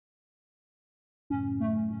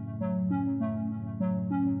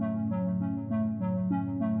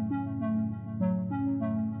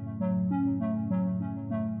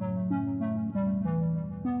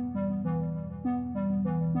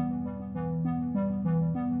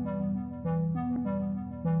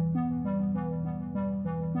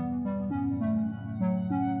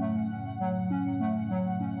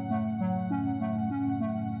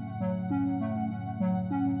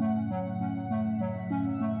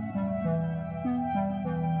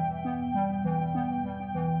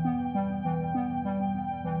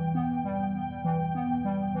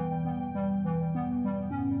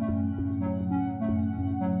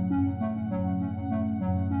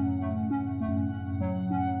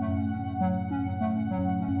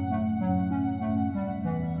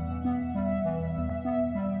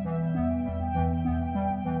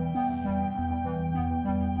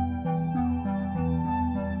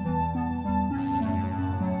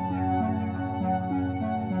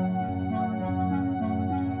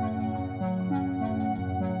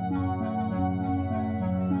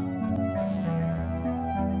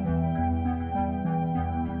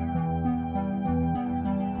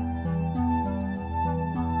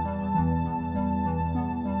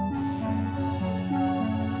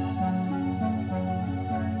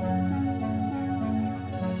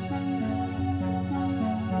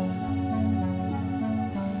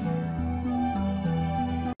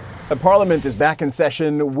The Parliament is back in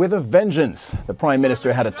session with a vengeance. The Prime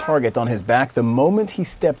Minister had a target on his back the moment he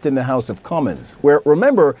stepped in the House of Commons, where,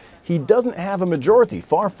 remember, he doesn't have a majority,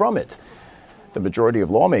 far from it. The majority of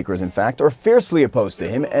lawmakers, in fact, are fiercely opposed to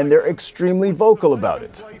him, and they're extremely vocal about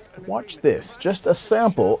it. Watch this, just a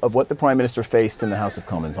sample of what the Prime Minister faced in the House of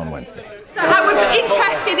Commons on Wednesday. I would be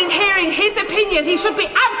interested in hearing his opinion. He should be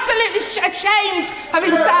absolutely ashamed of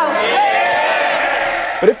himself.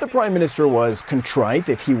 But if the Prime Minister was contrite,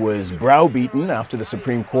 if he was browbeaten after the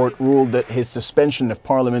Supreme Court ruled that his suspension of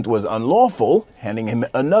Parliament was unlawful, handing him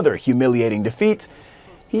another humiliating defeat,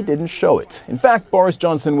 he didn't show it. In fact, Boris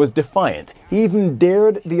Johnson was defiant. He even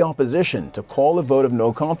dared the opposition to call a vote of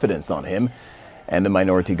no confidence on him and the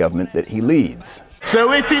minority government that he leads.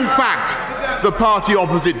 So if in fact the party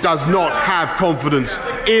opposite does not have confidence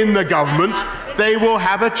in the government, they will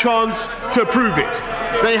have a chance to prove it.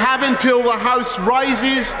 They have until the House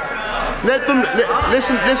rises. Let them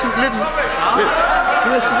listen.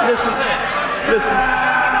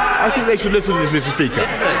 I think they should listen to this, Mr. Speaker.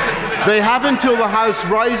 They have until the House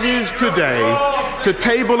rises today to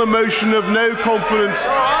table a motion of no confidence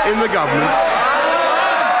in the government.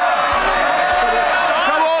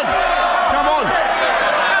 Come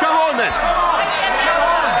on then.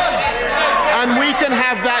 And we can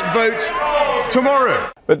have that vote tomorrow.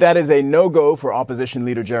 But that is a no-go for opposition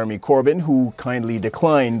leader Jeremy Corbyn, who kindly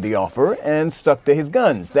declined the offer and stuck to his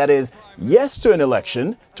guns. That is, yes to an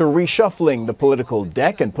election, to reshuffling the political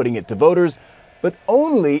deck and putting it to voters, but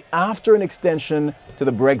only after an extension to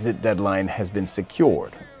the Brexit deadline has been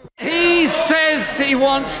secured. He says he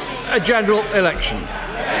wants a general election.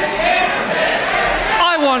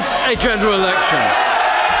 I want a general election.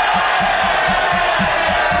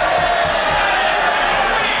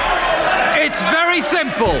 It's very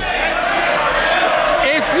simple.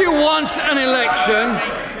 If you want an election,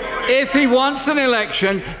 if he wants an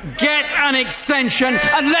election, get an extension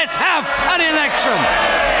and let's have an election.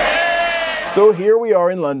 So here we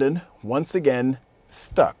are in London, once again,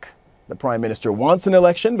 stuck. The Prime Minister wants an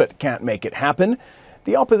election but can't make it happen.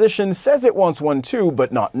 The opposition says it wants one too,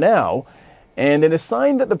 but not now. And in a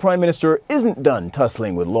sign that the Prime Minister isn't done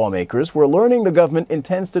tussling with lawmakers, we're learning the government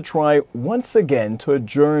intends to try once again to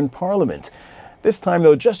adjourn Parliament. This time,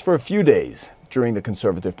 though, just for a few days during the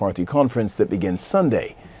Conservative Party conference that begins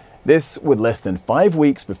Sunday. This with less than 5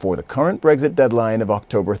 weeks before the current Brexit deadline of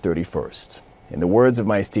October 31st. In the words of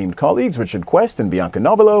my esteemed colleagues Richard Quest and Bianca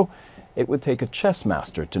Nobilo, it would take a chess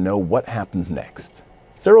master to know what happens next.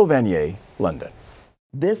 Cyril Vanier, London.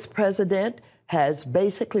 This president has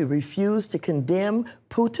basically refused to condemn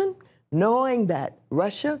Putin, knowing that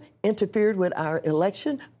Russia interfered with our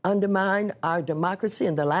election, undermined our democracy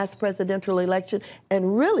in the last presidential election,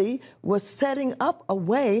 and really was setting up a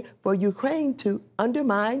way for Ukraine to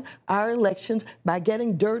undermine our elections by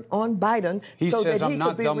getting dirt on Biden so that he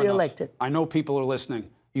could be reelected. I know people are listening.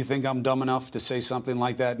 You think I'm dumb enough to say something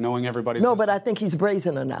like that, knowing everybody's No, listening? but I think he's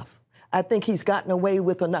brazen enough. I think he's gotten away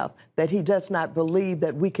with enough that he does not believe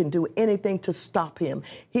that we can do anything to stop him.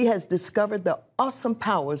 He has discovered the awesome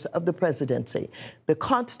powers of the presidency. The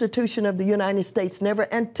Constitution of the United States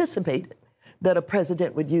never anticipated that a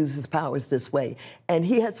president would use his powers this way. And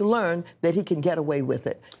he has learned that he can get away with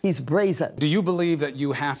it. He's brazen. Do you believe that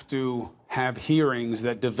you have to have hearings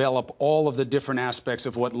that develop all of the different aspects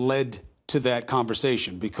of what led to that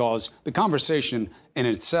conversation? Because the conversation in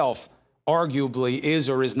itself arguably is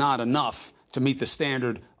or is not enough to meet the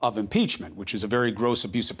standard of impeachment, which is a very gross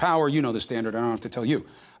abuse of power. You know the standard, I don't have to tell you.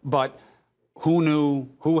 But who knew,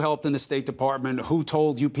 who helped in the State Department, who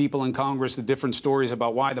told you people in Congress the different stories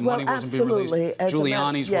about why the money wasn't being released?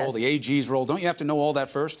 Giuliani's role, the AG's role. Don't you have to know all that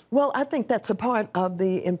first? Well, I think that's a part of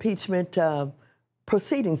the impeachment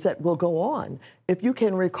proceedings that will go on. If you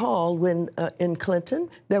can recall when in Clinton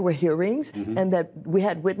there were hearings and that we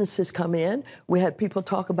had witnesses come in, we had people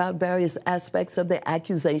talk about various aspects of the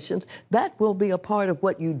accusations. That will be a part of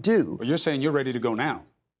what you do. But you're saying you're ready to go now.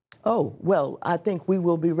 Oh, well, I think we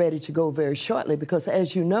will be ready to go very shortly because,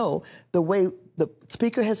 as you know, the way the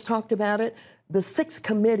Speaker has talked about it, the 6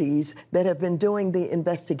 committees that have been doing the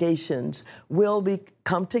investigations will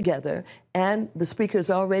come together, and the Speaker's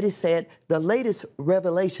already said the latest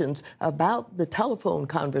revelations about the telephone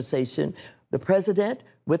conversation, the President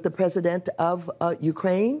with the President of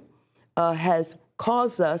Ukraine, has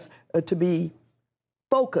caused us to be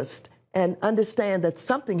focused and understand that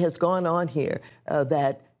something has gone on here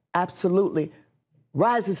that absolutely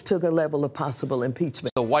rises to the level of possible impeachment.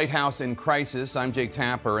 The White House in crisis. I'm Jake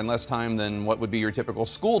Tapper. In less time than what would be your typical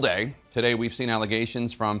school day, today we've seen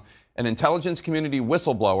allegations from an intelligence community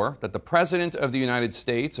whistleblower that the President of the United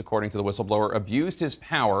States, according to the whistleblower, abused his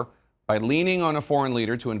power by leaning on a foreign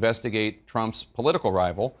leader to investigate Trump's political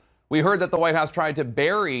rival. We heard that the White House tried to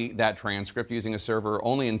bury that transcript using a server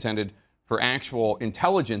only intended for actual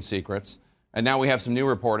intelligence secrets. And now we have some new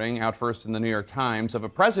reporting, out first in the New York Times, of a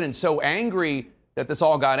president so angry that this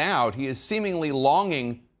all got out, he is seemingly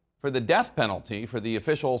longing for the death penalty for the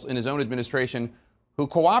officials in his own administration who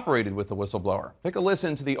cooperated with the whistleblower. Take a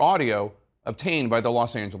listen to the audio obtained by the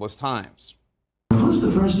Los Angeles Times. Who's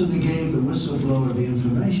the person who gave the whistleblower the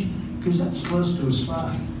information? Because that's close to a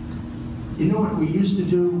spy. You know what we used to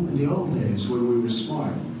do in the old days when we were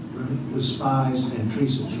smart, right? With spies and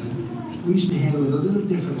treason. We used to handle it a little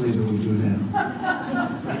differently than we do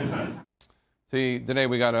now. See, today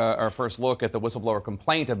we got our first look at the whistleblower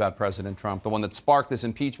complaint about President Trump, the one that sparked this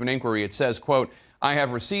impeachment inquiry. It says, quote, "I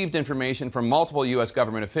have received information from multiple U.S.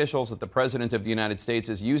 government officials that the President of the United States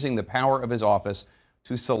is using the power of his office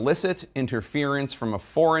to solicit interference from a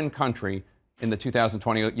foreign country in the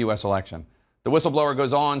 2020 U.S. election." The whistleblower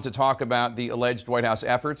goes on to talk about the alleged White House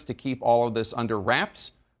efforts to keep all of this under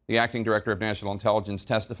wraps. The acting director of national intelligence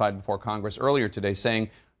testified before Congress earlier today, saying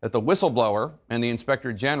that the whistleblower and the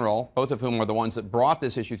inspector general, both of whom were the ones that brought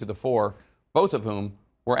this issue to the fore, both of whom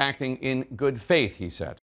were acting in good faith, he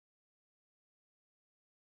said.